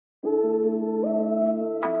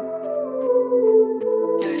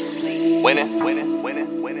Winning, winning,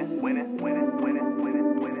 winning, winning, winning, winning, winning,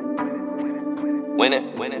 winning, winning,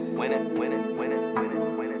 winning, winning, winning, winning, winning,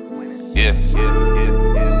 winning, winning, winning. Yeah, yeah, yeah,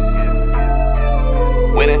 yeah.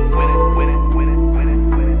 Winning, winning, winning, winning,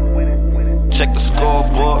 winning, winning, winning, winning. Check the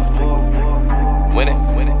scoreboard. Winning,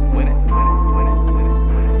 winning, winning, winning, winning, winning.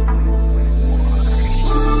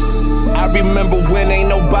 I remember when ain't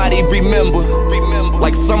nobody remember.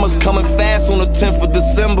 Like summer's coming fast on the 10th of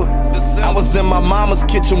December. I was in my mama's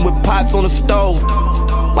kitchen with pots on the stove.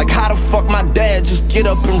 Like how the fuck my dad just get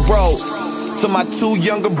up and roll? To my two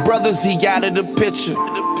younger brothers, he out of the picture.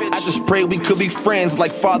 I just pray we could be friends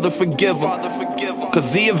like Father forgive him.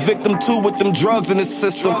 Cause he a victim too with them drugs in his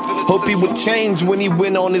system. Hope he would change when he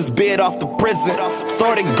went on his bed off the prison.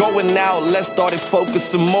 Started going out, less started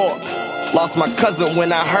focusing more. Lost my cousin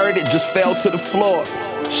when I heard it, just fell to the floor.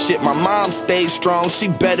 Shit, my mom stayed strong, she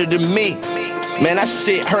better than me. Man, that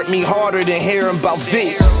shit hurt me harder than hearing about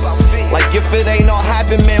V. Like if it ain't all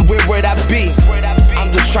happen, man, where would I be?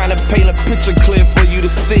 I'm just trying to paint a picture clear for you to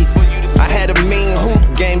see. I had a mean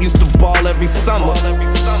hoop game, used to ball every summer.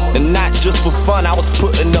 And not just for fun, I was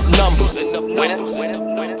putting up numbers.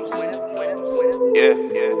 Yeah,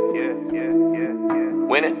 yeah, yeah, yeah, yeah.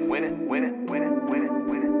 Winning, winning, winning, winning, winning,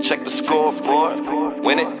 winning. Check the scoreboard.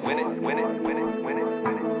 Winning, winning, winning, winning, winning, winning,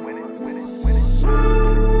 winning, winning, winning.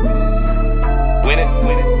 Winning,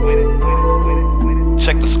 winning, winning, winning, winning, winning.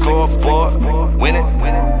 Check the scoreboard. Winning,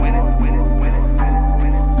 winning, winning, winning, winning,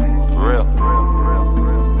 winning, winning. For real.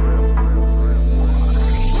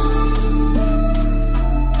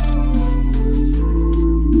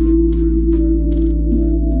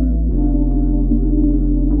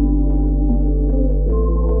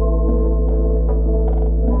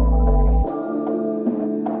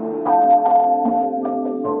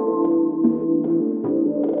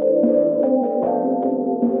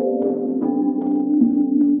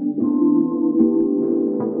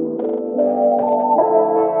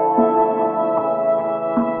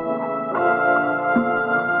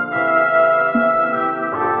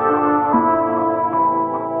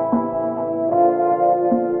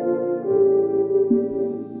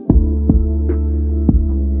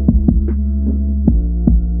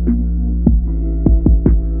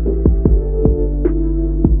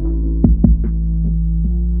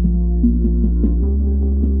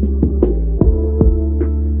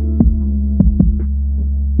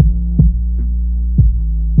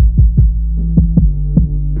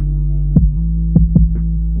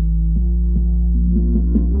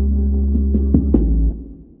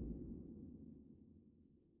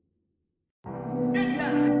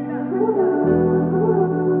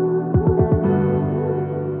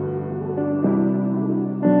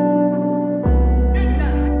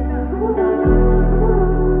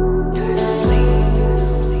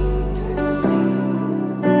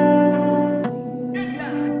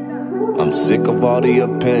 I'm sick of all the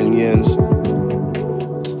opinions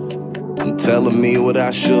and telling me what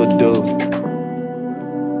I should do.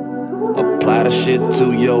 Apply the shit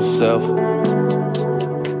to yourself.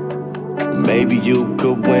 Maybe you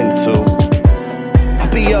could win too. I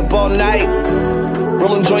be up all night,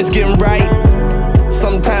 rolling joints, getting right.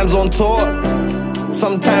 Sometimes on tour,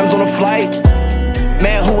 sometimes on a flight.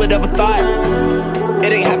 Man, who would ever thought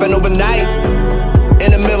it ain't happen overnight?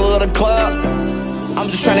 In the middle of the club, I'm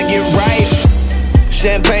just trying to get right.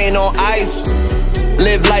 Champagne on ice,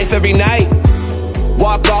 live life every night.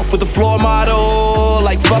 Walk off with the floor model,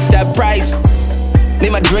 like fuck that price.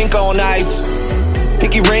 Need my drink on ice,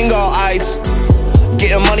 pinky ring on ice.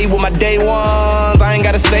 Getting money with my day ones, I ain't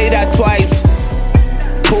gotta say that twice.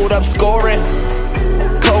 Pulled up scoring,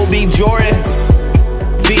 Kobe Jordan,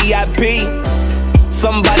 VIP,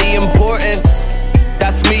 somebody important.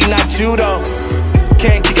 That's me, not you though.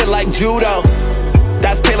 Can't kick it like judo.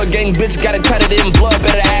 That's Taylor gang, bitch, got it tatted in blood,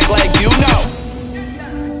 better act like you know.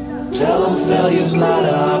 Tell them failure's not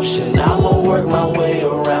an option, I'ma work my way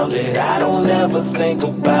around it. I don't ever think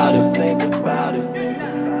about it.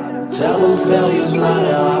 Tell them failure's not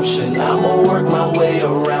an option, I'ma work my way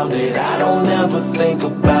around it. I don't ever think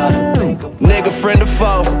about it. Nigga, friend or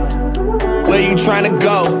foe, where you tryna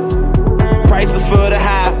go? Prices for the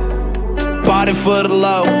high, bought it for the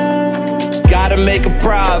low. Gotta make a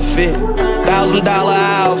profit, $1,000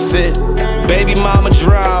 outfit. Baby mama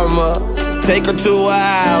drama, take her to an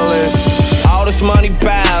island. All this money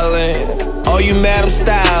piling, oh you mad I'm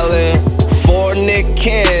styling. For Nick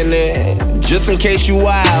Cannon, just in case you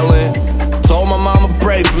wildin'. Told my mama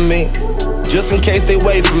pray for me, just in case they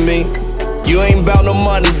wait for me. You ain't bout no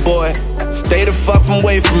money, boy, stay the fuck from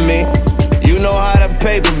away from me. You know how that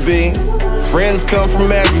paper be, friends come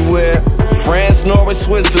from everywhere. France, Norway,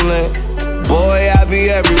 Switzerland, boy I be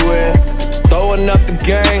everywhere. throwing up the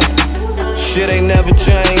game. Shit ain't never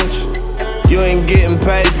changed. You ain't getting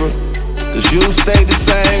paper, cause you stay the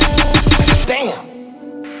same. Damn.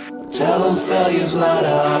 Tell them failure's not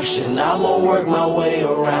an option. I'ma work my way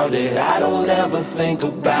around it. I don't ever think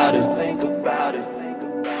about it.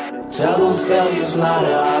 Tell them failure's not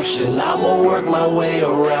an option. I'ma work my way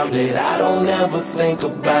around it. I don't ever think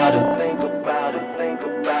about it.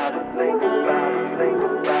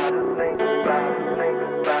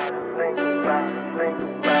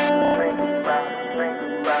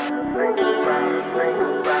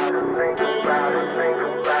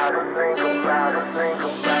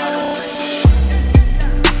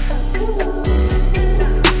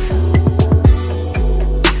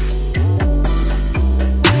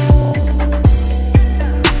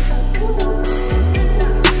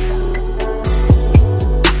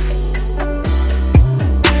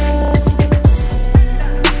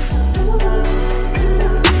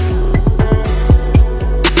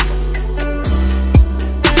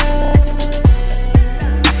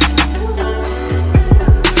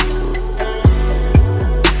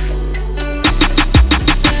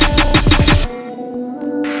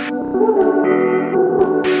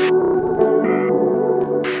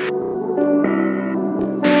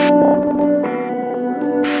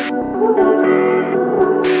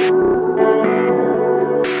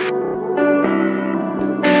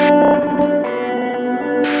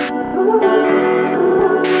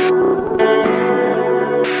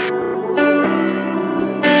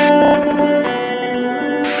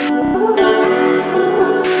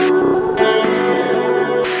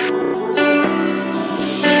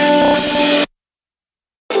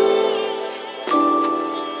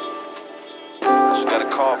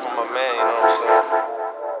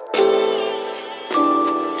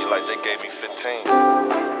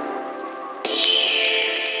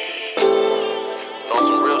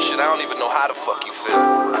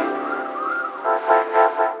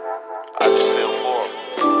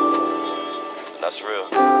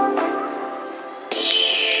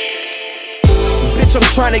 I'm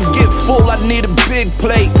trying to get full, I need a big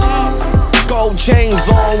plate. Gold chains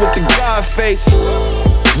on with the God face.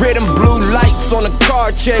 Red and blue lights on the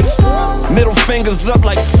car chase. Middle fingers up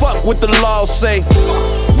like fuck what the law say.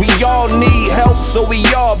 We all need help, so we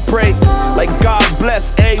all pray. Like God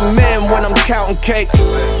bless, amen when I'm counting cake.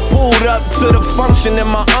 Pulled up to the function in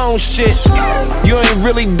my own shit. You ain't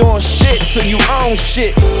really doing shit till you own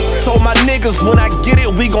shit. Told my niggas when I get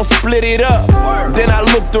it, we gon' split it up. Then I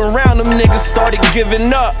looked around, them niggas started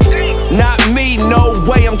giving up. Not me, no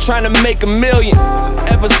way, I'm trying to make a million.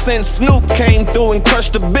 Ever since Snoop came through and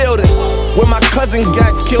crushed the building. When my cousin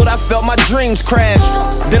got killed, I felt my dreams crash.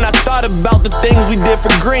 Then I thought about the things we did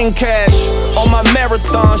for green cash. On my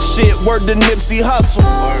marathon shit, word to Nipsey Hussle.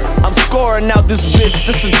 I'm scoring out this bitch,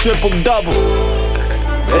 this a triple-double.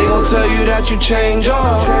 They gon' tell you that you change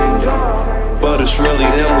on, but it's really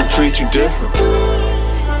them who treat you different.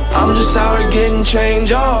 I'm just out here getting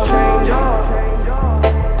change on.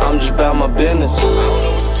 I'm just about my business.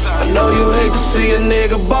 I know you hate to see a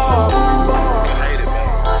nigga ball,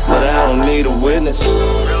 but I don't need a witness.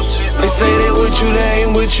 They say they with you, they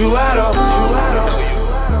ain't with you at all.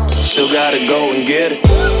 Still gotta go and get it.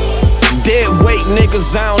 Dead weight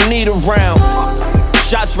niggas I don't need around.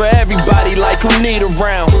 Shots for everybody like who need a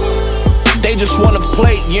round. They just want a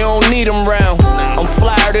plate, you don't need them round. I'm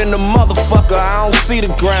flyer than the motherfucker, I don't see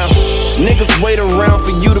the ground. Niggas wait around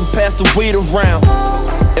for you to pass the weed around.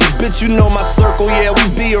 And bitch, you know my circle, yeah,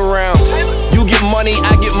 we be around. You get money,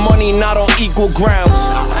 I get money, not on equal grounds.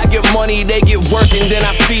 I get money, they get work, and then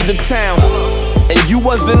I feed the town. And you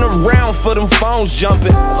wasn't around for them phones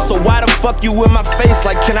jumping. So why the fuck you in my face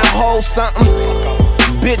like, can I hold something?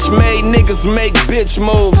 Bitch made niggas make bitch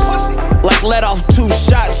moves. Like let off 2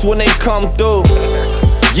 shots when they come through.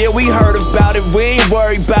 Yeah, we heard about it, we ain't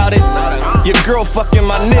worried about it. Your girl fucking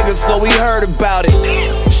my nigga, so we heard about it.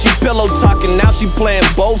 She pillow talking, now she playing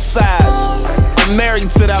both sides. I'm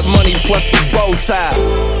married to that money plus the bow tie.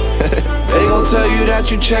 They gon' tell you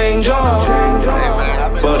that you change on,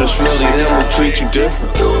 but it's really them who treat you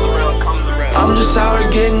different. I'm just out here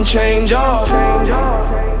getting change on.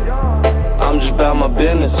 I'm just about my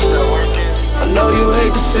business. I know you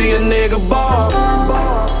hate to see a nigga ball,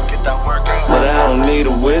 but I don't need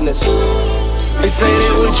a witness. They say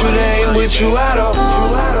they with you, they ain't with you at all.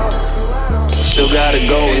 Still gotta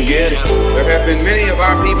go and get it. There have been many of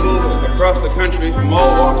our people across the country from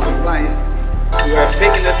all walks of life who have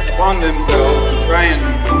taken it upon themselves to try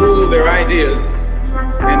and rule their ideas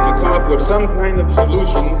and to come up with some kind of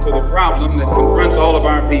solution to the problem that confronts all of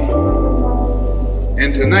our people.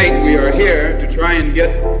 And tonight we are here to try and get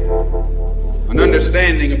an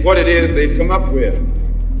understanding of what it is they've come up with.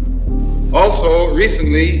 Also,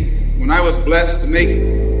 recently, when I was blessed to make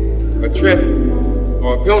a trip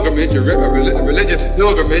or a pilgrimage, a religious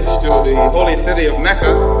pilgrimage to the holy city of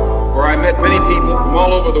Mecca, where I met many people from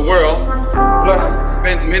all over the world, plus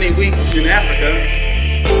spent many weeks in Africa,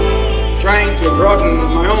 trying to broaden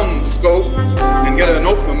my own scope and get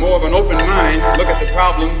more of an open mind to look at the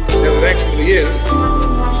problem as it actually is.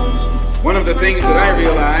 One of the things that I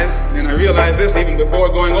realized, and I realized this even before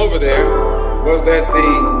going over there, was that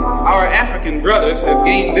our African brothers have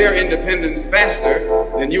gained their independence faster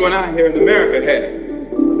than you and I here in America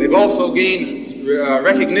have. They've also gained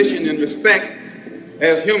recognition and respect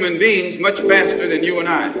as human beings much faster than you and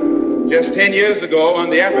I. Just 10 years ago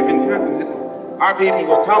on the African continent, our people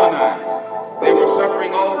were colonized. They were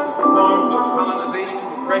suffering all forms of colonization,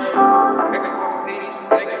 oppression, exploitation,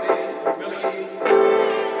 degradation, humiliation.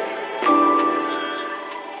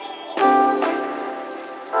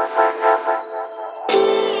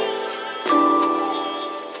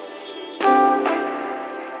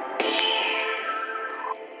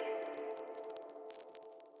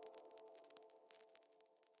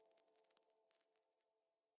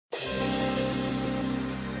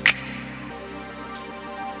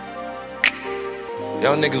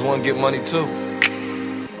 Y'all niggas wanna get money too.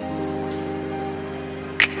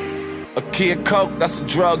 A kid coke, that's a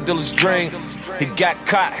drug dealer's dream. He got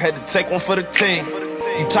caught, had to take one for the team.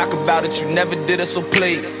 You talk about it, you never did it, so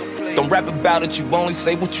please don't rap about it, you only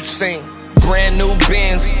say what you seen. Brand new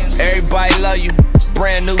Benz, everybody love you.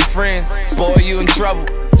 Brand new friends, boy you in trouble.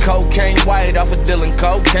 Cocaine white off of dealing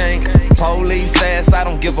cocaine. Police ass, I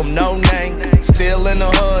don't give them no name. Still in the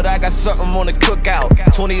hood, I got something on the cookout.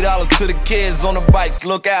 $20 to the kids on the bikes,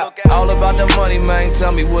 look out. All about the money, man,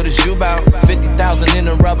 tell me what is you about. 50,000 in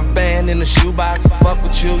a rubber band in the shoebox. Fuck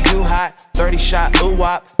with you, you hot. 30 shot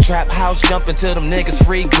ooh-wop. Trap house jumping till them niggas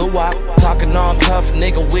free goo-wop. Talking all tough,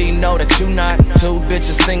 nigga, we know that you not. Two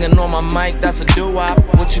bitches singing on my mic, that's a doo-wop.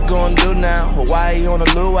 What you gonna do now? Hawaii on a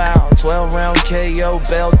luau. 12 round KO,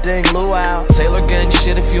 bell ding, luau. Taylor gang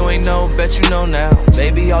shit if you ain't know, bet you know now.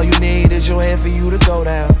 Baby, all you need is your head for you to go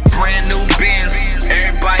down. Brand new Benz,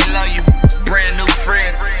 everybody love you. Brand new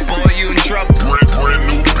friends, boy you in trouble. Brand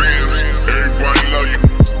new Benz, everybody love you.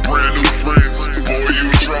 Brand new friends, boy you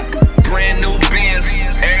in trouble. Brand new Benz,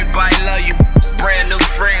 everybody love you. Brand new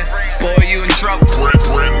friends, boy you in trouble.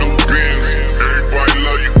 Brand new Benz, everybody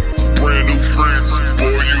love you. Brand new friends,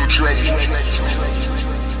 boy you in trouble.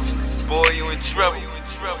 Boy you in trouble.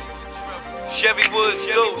 Chevy Woods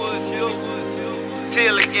Ghost,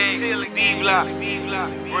 Taylor Gang, D-Block,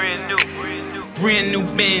 brand new. Brand new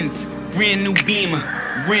Benz, brand new Beamer,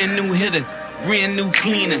 brand new hitter, brand new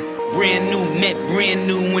cleaner, brand new met, brand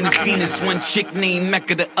new when it's seen us. One chick named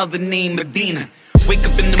Mecca, the other named Medina. Wake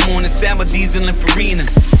up in the morning, sour diesel and farina.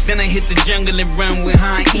 Then I hit the jungle and run with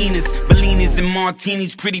hyenas, Bellinis and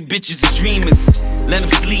martinis, pretty bitches and dreamers. Let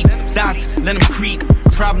them sleep, dots, let them creep.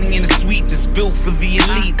 Probably in a suite that's built for the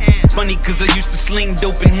elite. Funny cause I used to sling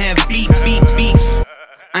dope and have beef.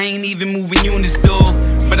 I ain't even moving units, dog,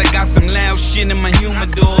 but I got some loud shit in my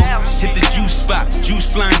humidor. Hit the juice spot,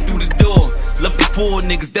 juice flying through the door. Love the poor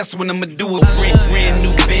niggas, that's what I'ma do it. Brand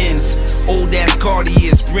new Benz, old ass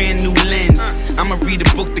Cartiers, brand new lens. I'ma read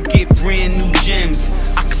a book to get brand new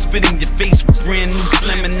gems. I can spit in your face with brand new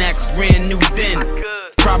phlegm and act brand new then.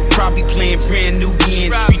 Probably playing brand new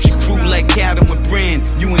games. Treat your crew like cattle with brand,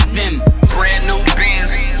 you and them. Brand new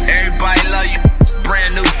Benz, everybody love you.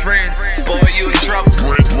 Brand new friends, boy you in trouble.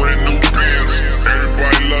 Brand new Benz,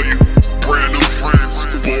 everybody love you. Brand new friends,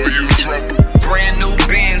 boy you in trouble. Brand new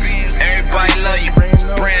Benz, everybody love you.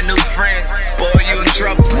 Brand new friends, boy you in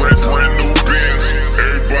trouble. Brand new Benz,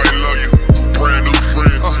 everybody love you. Brand new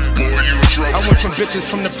friends, boy you in trouble. I went from bitches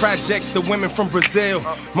from the projects to women from Brazil.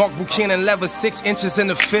 Mark Buchanan leather 6 inches in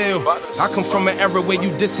the field. I come from an era where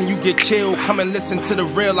you diss and you get killed. Come and listen to the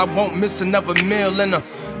real, I won't miss another meal in a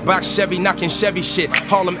box Chevy, knocking Chevy shit.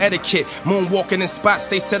 Harlem etiquette, moonwalking in spots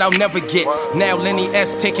they said I'll never get. Now Lenny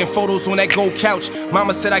S taking photos on that gold couch.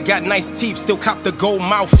 Mama said I got nice teeth, still cop the gold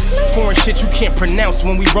mouth. Foreign shit you can't pronounce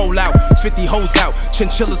when we roll out. 50 hoes out,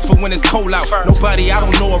 chinchillas for when it's cold out. Nobody I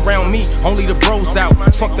don't know around me, only the bros out.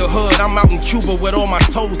 Fuck the hood, I'm out in Cuba with all my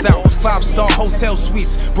toes out. 5-star hotel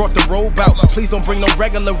suites, brought the robe out. Please don't bring no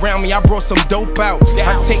regular around me, I brought some dope out.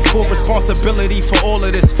 I take full responsibility for all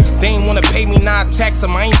of this. They ain't wanna pay me, now I tax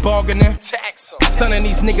them, I ain't bargaining. Son of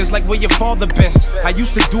these niggas like where your father been. I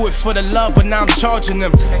used to do it for the love, but now I'm charging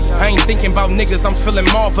them. I ain't thinking about niggas, I'm feeling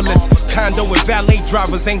marvelous. Condo with valet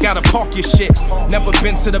drivers, ain't gotta park your shit. Never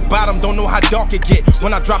been to the bottom, don't know how dark it get.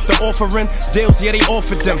 When I drop the offering, deals, yeah, they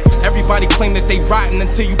offered them. Everybody claim that they rotten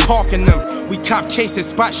until you parking them. We cop cases,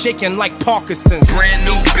 spot shaking like Parkinson's. Brand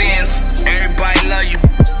new Benz, everybody love you.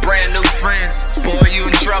 Brand new friends, boy, you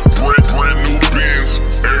in trouble. Brand new